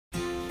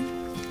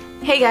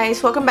Hey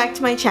guys, welcome back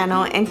to my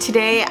channel, and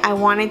today I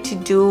wanted to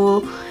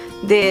do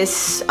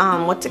this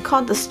what's it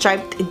called, the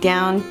striped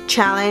down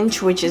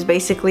challenge, which is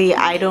basically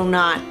I do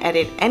not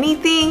edit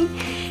anything,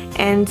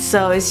 and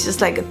so it's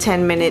just like a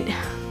 10-minute,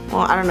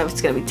 well, I don't know if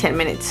it's gonna be 10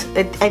 minutes.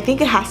 I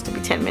think it has to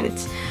be 10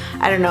 minutes.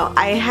 I don't know.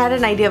 I had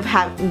an idea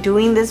of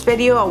doing this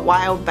video a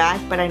while back,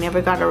 but I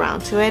never got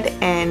around to it,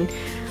 and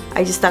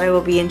I just thought it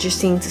would be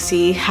interesting to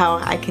see how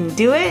I can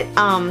do it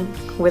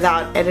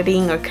without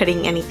editing or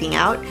cutting anything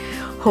out.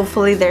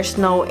 Hopefully there's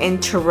no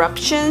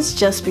interruptions,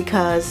 just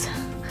because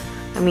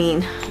I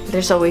mean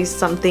there's always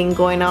something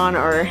going on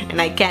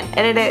and I can't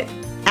edit it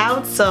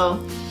out.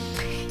 So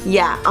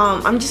yeah,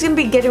 I'm just gonna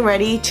be getting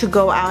ready to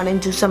go out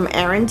and do some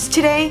errands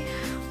today.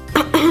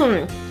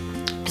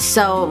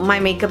 So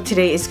my makeup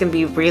today is gonna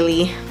be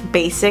really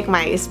basic.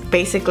 It's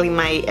basically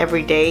my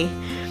everyday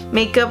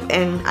makeup,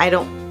 and I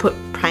don't put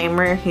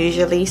primer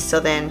usually,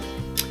 so then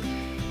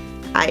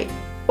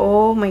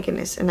oh my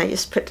goodness, and I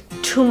just put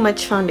too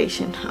much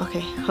foundation. Okay,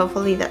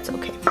 hopefully that's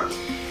okay.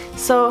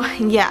 So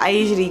yeah, I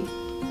usually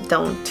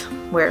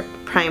don't wear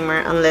primer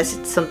unless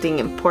it's something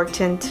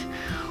important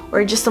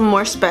or just a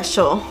more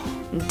special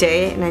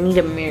day, and I need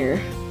a mirror.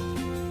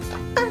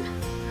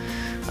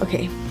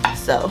 Okay,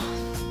 so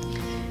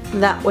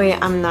that way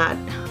I'm not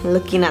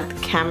looking at the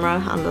camera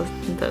on the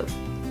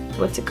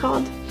what's it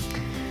called,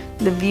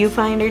 the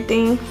viewfinder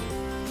thing.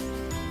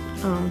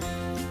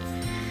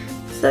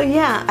 So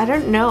yeah, I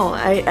don't know.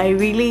 I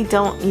really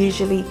don't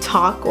usually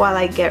talk while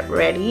I get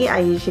ready. I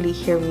usually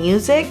hear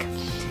music,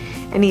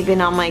 and even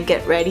on my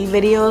get ready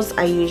videos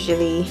I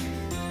usually,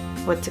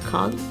 what's it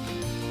called,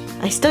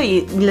 I still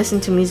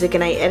listen to music,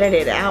 and I edit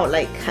it out.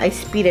 Like, I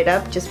speed it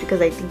up just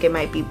because I think it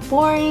might be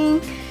boring,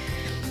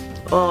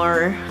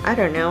 or I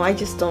don't know. I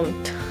just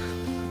don't,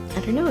 I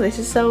don't know. This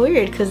is so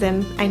weird because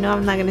then I know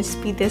I'm not gonna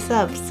speed this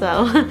up,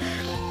 so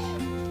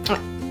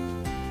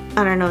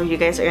I don't know if you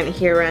guys are gonna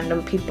hear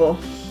random people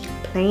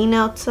playing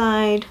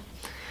outside,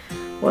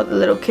 or the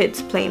little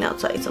kids playing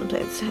outside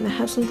sometimes, and I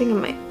have something in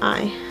my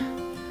eye.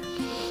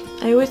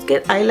 I always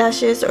get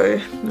eyelashes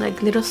or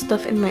like little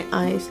stuff in my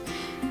eyes.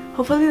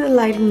 Hopefully the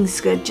lighting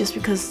is good, just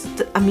because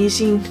I'm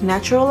using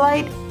natural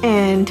light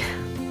and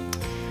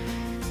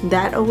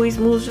that always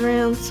moves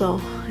around.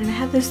 So, and I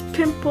have this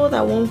pimple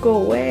that won't go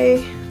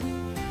away.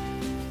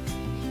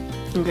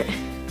 Okay,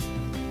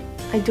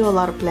 I do a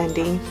lot of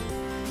blending.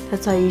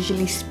 That's why I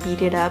usually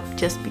speed it up,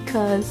 just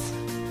because.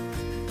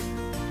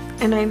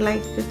 And I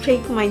like to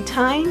take my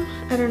time.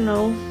 I don't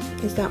know,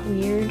 is that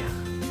weird?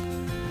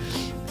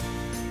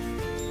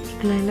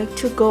 And I like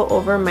to go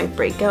over my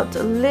breakouts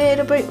a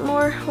little bit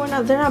more. Well,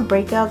 no, they're not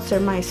breakouts, they're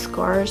my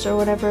scars or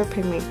whatever,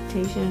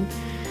 pigmentation.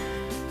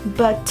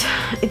 But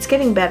it's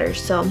getting better,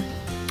 so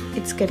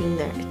it's getting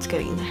there, it's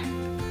getting there.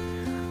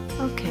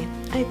 Okay,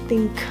 I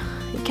think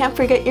you can't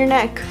forget your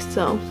neck,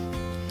 so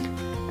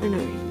I don't know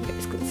if you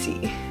guys can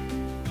see.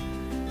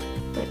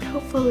 But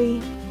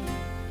hopefully,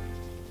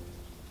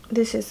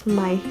 this is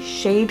my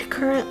shade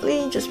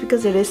currently, just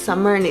because it is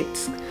summer and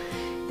it's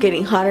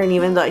getting hotter, and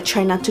even though I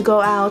try not to go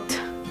out,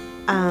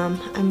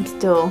 I'm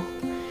still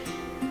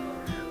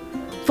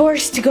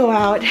forced to go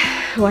out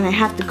when I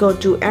have to go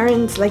do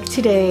errands like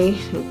today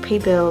and pay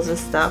bills and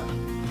stuff.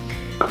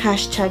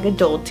 Hashtag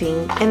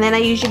adulting. And then I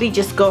usually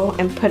just go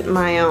and put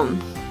my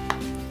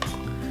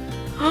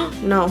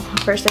no,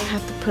 first I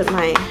have to put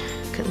my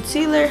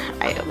concealer.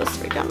 I almost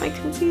forgot my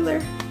concealer.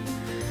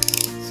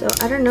 So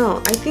I don't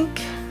know, I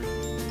think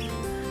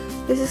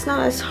this is not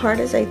as hard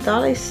as I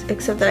thought,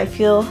 except that I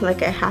feel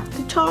like I have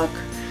to talk,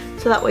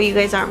 so that way you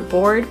guys aren't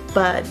bored,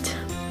 but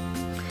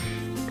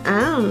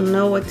I don't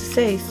know what to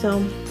say,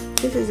 so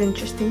this is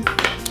interesting.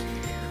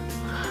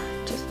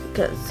 Just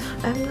because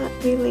I'm not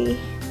really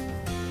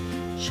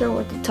sure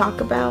what to talk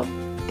about,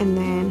 and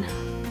then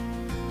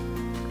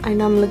I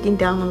know I'm looking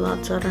down a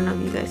lot, so I don't know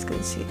if you guys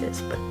can see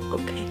this, but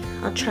okay.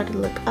 I'll try to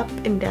look up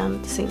and down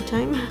at the same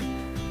time.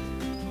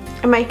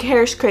 And my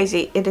hair is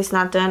crazy. It is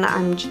not done.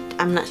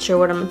 I'm not sure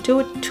what I'm gonna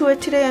do to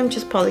it today. I'm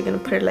just probably gonna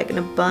put it like in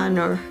a bun,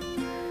 or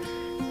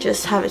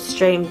just have it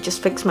straight and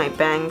just fix my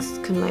bangs,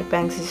 because my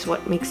bangs is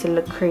what makes it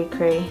look cray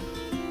cray.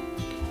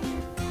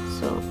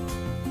 So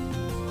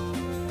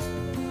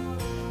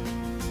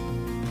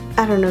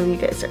I don't know if you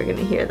guys are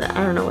gonna hear that.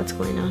 I don't know what's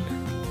going on.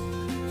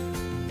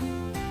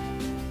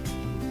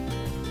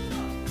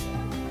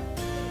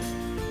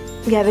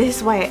 Yeah, this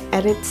is why I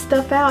edit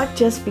stuff out,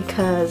 just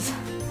because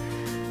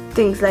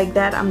things like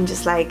that, I'm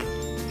just like,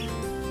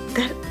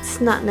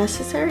 that's not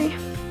necessary.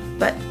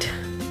 But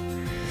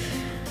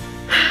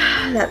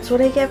that's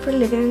what I get for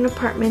living in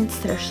apartments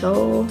that are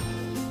so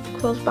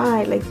close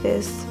by like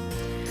this.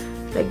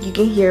 Like, you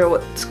can hear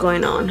what's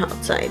going on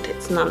outside.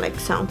 It's not like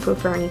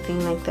soundproof or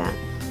anything like that.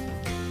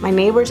 My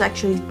neighbors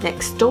actually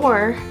next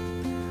door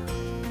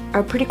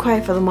are pretty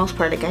quiet for the most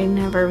part. Like, I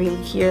never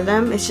really hear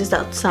them. It's just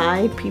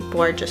outside,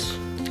 people are just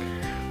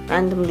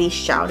randomly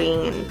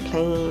shouting and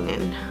playing,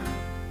 and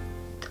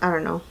I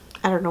don't know.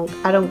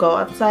 I don't go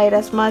outside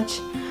as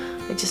much.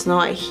 I just know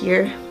I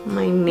hear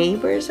my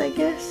neighbors, I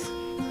guess.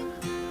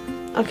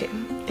 Okay,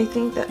 I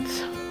think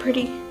that's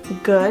pretty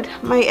good.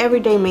 My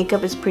everyday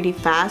makeup is pretty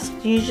fast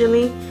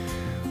usually.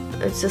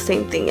 It's the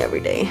same thing every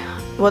day.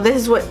 Well, this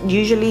is what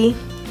usually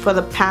for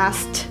the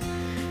past,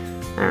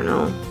 I don't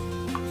know,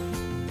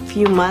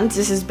 few months,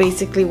 this is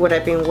basically what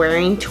I've been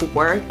wearing to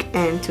work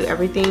and to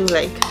everything.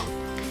 Like,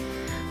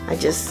 I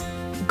just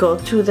go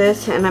through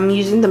this, and I'm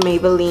using the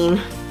Maybelline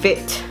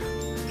Fit.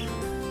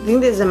 I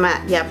think this is a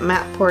matte, yeah,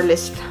 matte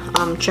poreless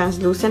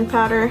translucent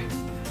powder,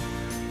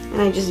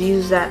 and I just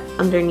use that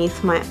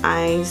underneath my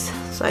eyes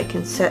so I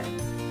can set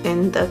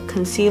in the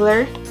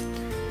concealer.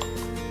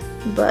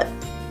 But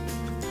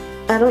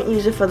I don't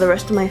use it for the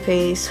rest of my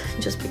face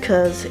just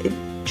because it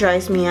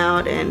dries me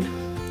out, and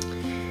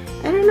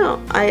I don't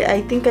know,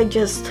 I think I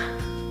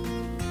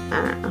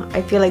don't know,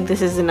 I feel like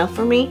this is enough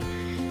for me,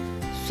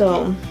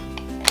 so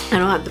I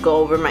don't have to go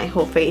over my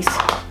whole face.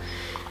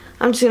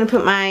 I'm just gonna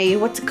put my,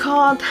 what's it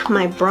called,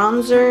 my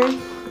bronzer,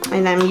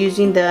 and I'm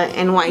using the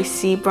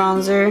NYC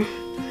bronzer,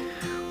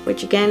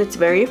 which again, it's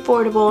very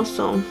affordable,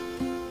 so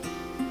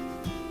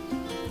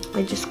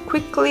I just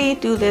quickly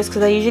do this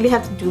because I usually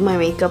have to do my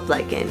makeup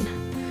like in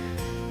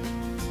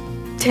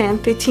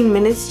 10-15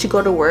 minutes to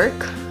go to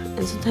work,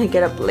 and sometimes I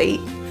get up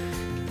late,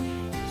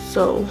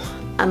 so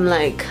I'm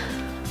like,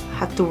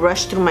 have to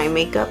rush through my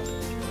makeup,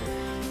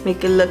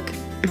 make it look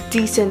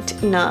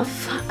decent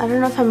enough. I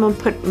don't know if I'm gonna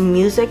put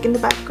music in the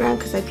background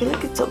because I feel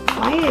like it's so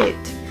quiet.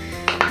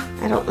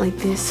 I don't like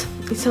this,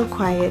 it's so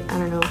quiet, I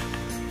don't know.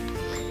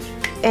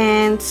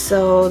 And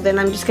so then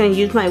I'm just gonna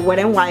use my Wet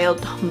n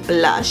Wild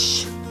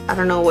blush. I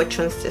don't know which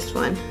one's this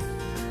one.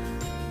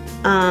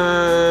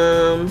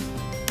 I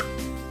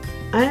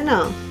don't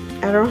know,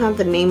 I don't have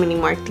the name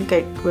anymore. I think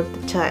I ripped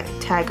the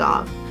tag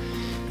off.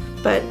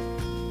 But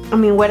I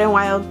mean, Wet n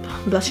Wild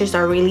blushes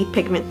are really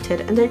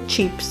pigmented and they're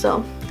cheap,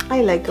 so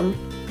I like them.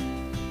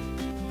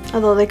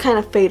 Although they kind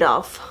of fade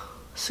off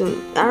soon.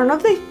 I don't know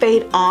if they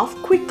fade off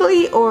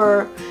quickly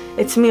or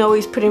it's me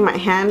always putting my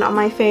hand on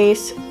my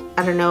face.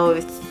 I don't know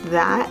if it's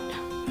that,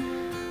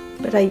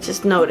 but I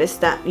just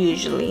noticed that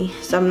usually.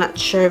 So I'm not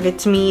sure if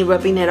it's me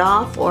rubbing it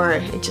off or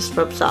it just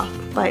rubs off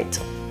by its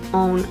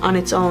own, on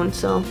its own.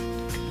 So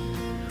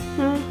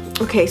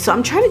okay, so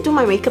I'm trying to do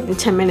my makeup in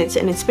 10 minutes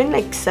and it's been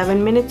like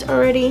 7 minutes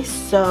already,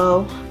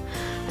 so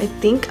I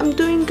think I'm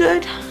doing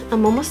good.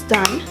 I'm almost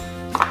done.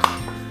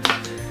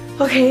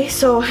 Okay,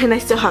 so, and I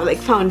still have like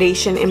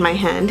foundation in my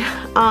hand.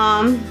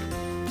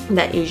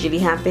 That usually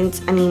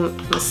happens. I need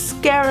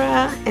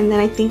mascara, and then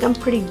I think I'm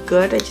pretty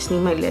good. I just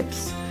need my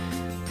lips.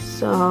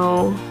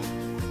 So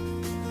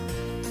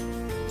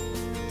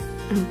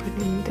I'm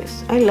putting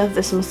this. I love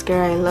this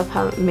mascara. I love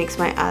how it makes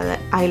my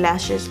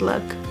eyelashes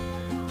look.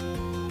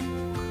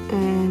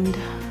 And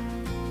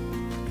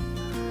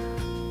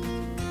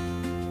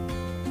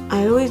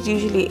I always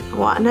usually,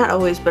 well, not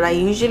always, but I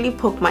usually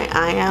poke my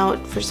eye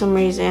out for some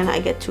reason.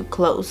 I get too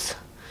close.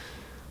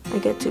 I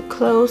get too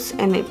close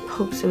and it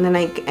pokes, and then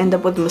I end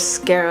up with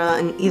mascara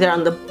and either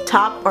on the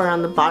top or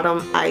on the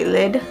bottom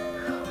eyelid,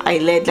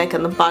 like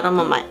on the bottom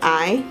of my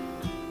eye.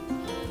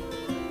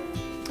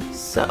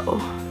 So,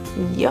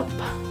 yup.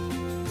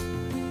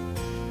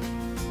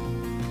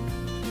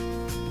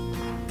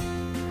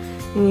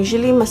 And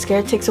usually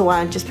mascara takes a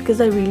while just because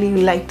I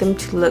really like them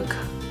to look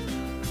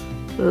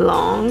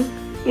long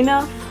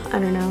enough. I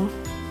don't know.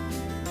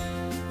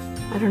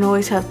 I don't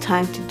always have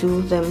time to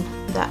do them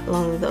that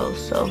long though,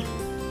 so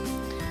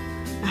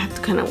I have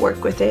to kind of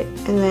work with it.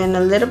 And then a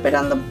little bit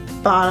on the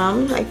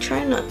bottom. I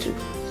try not to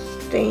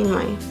stain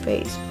my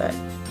face, but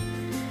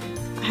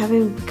I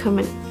haven't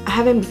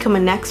become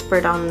an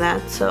expert on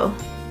that, so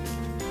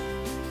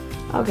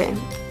okay.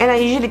 And I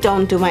usually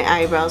don't do my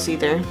eyebrows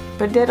either,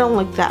 but they don't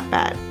look that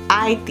bad.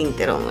 I think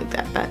they don't look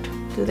that bad,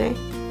 do they?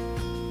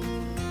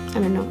 I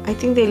don't know. I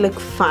think they look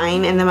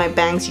fine, and then my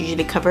bangs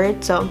usually cover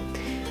it, so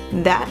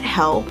that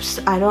helps.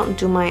 I don't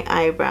do my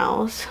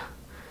eyebrows,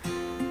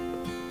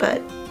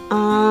 but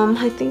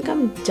I think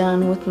I'm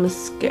done with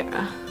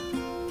mascara.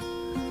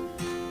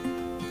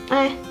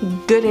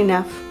 Good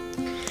enough.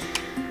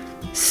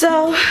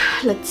 So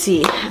let's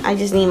see. I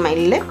just need my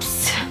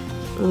lips,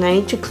 and I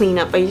need to clean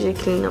up. I usually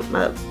clean up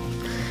my,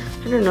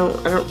 I don't know.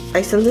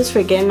 I sometimes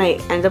forget, and I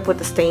end up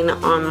with a stain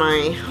on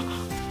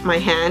my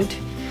hand,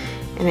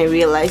 and I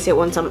realize it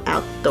once I'm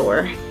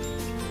outdoor.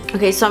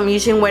 Okay, so I'm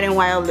using Wet n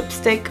Wild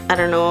lipstick. I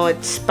don't know,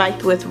 it's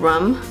spiked with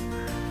rum.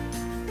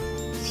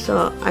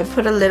 So I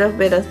put a little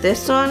bit of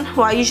this on.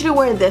 Well, I usually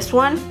wear this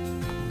one,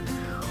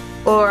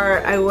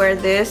 or I wear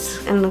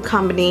this in a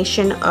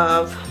combination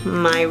of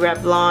my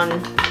Revlon,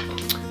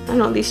 I don't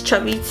know, these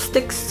chubby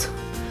sticks.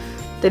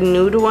 The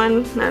nude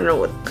one, I don't know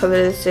what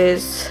color this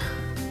is.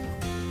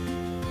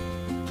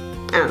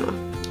 I don't know.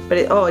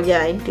 But oh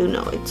yeah, I do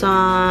know. It's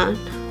on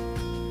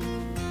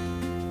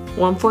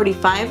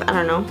 145, I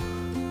don't know.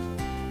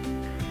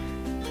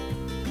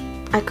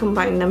 I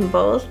combine them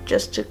both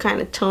just to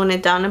kind of tone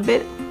it down a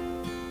bit.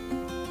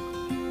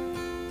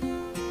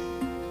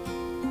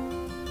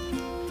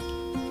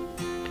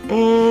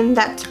 And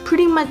that's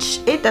pretty much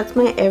it. That's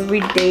my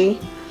everyday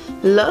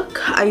look.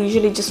 I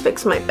usually just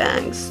fix my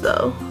bangs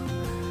though.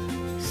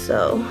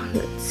 So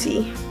let's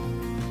see.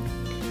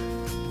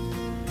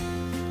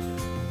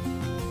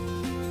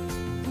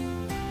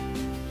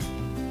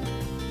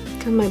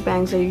 Cause my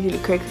bangs are usually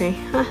cray-cray.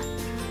 Huh.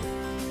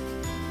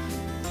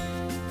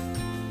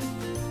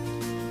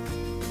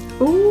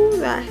 Ooh,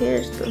 that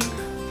hair's good.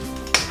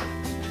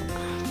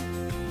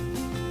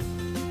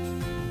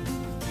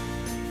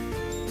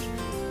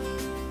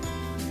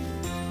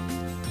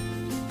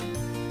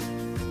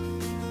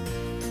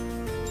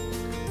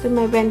 Then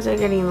my bangs are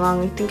getting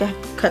long. I think I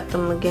have to cut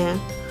them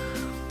again.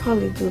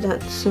 Probably do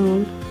that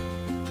soon.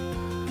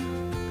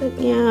 But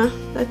yeah,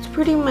 that's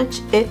pretty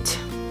much it.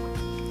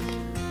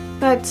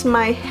 That's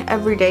my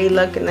everyday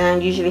look, and then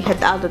I usually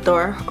head out the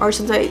door, or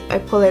sometimes I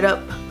pull it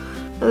up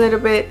a little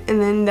bit,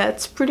 and then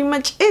that's pretty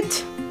much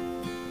it.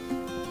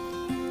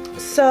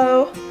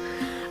 So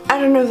I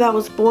don't know if that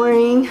was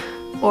boring,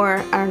 or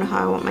I don't know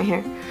how I want my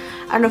hair.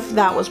 I don't know if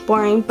that was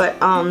boring, but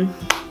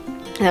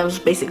that was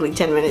basically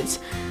 10 minutes.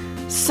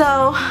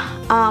 So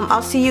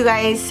I'll see you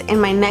guys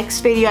in my next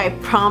video. I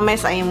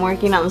promise I am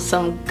working on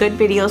some good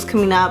videos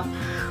coming up,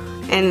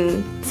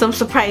 and some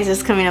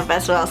surprises coming up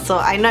as well. So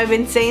I know I've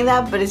been saying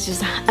that, but it's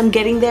just I'm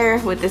getting there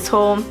with this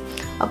whole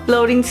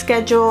uploading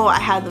schedule. I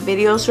have the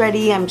videos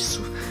ready. I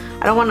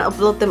don't want to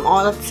upload them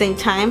all at the same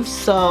time,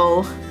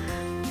 so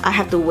I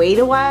have to wait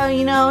a while,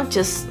 you know,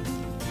 just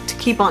to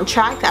keep on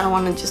track. I don't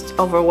want to just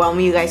overwhelm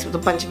you guys with a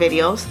bunch of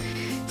videos.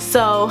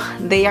 So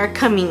they are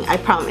coming, I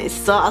promise.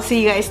 So I'll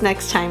see you guys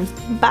next time.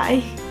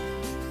 Bye.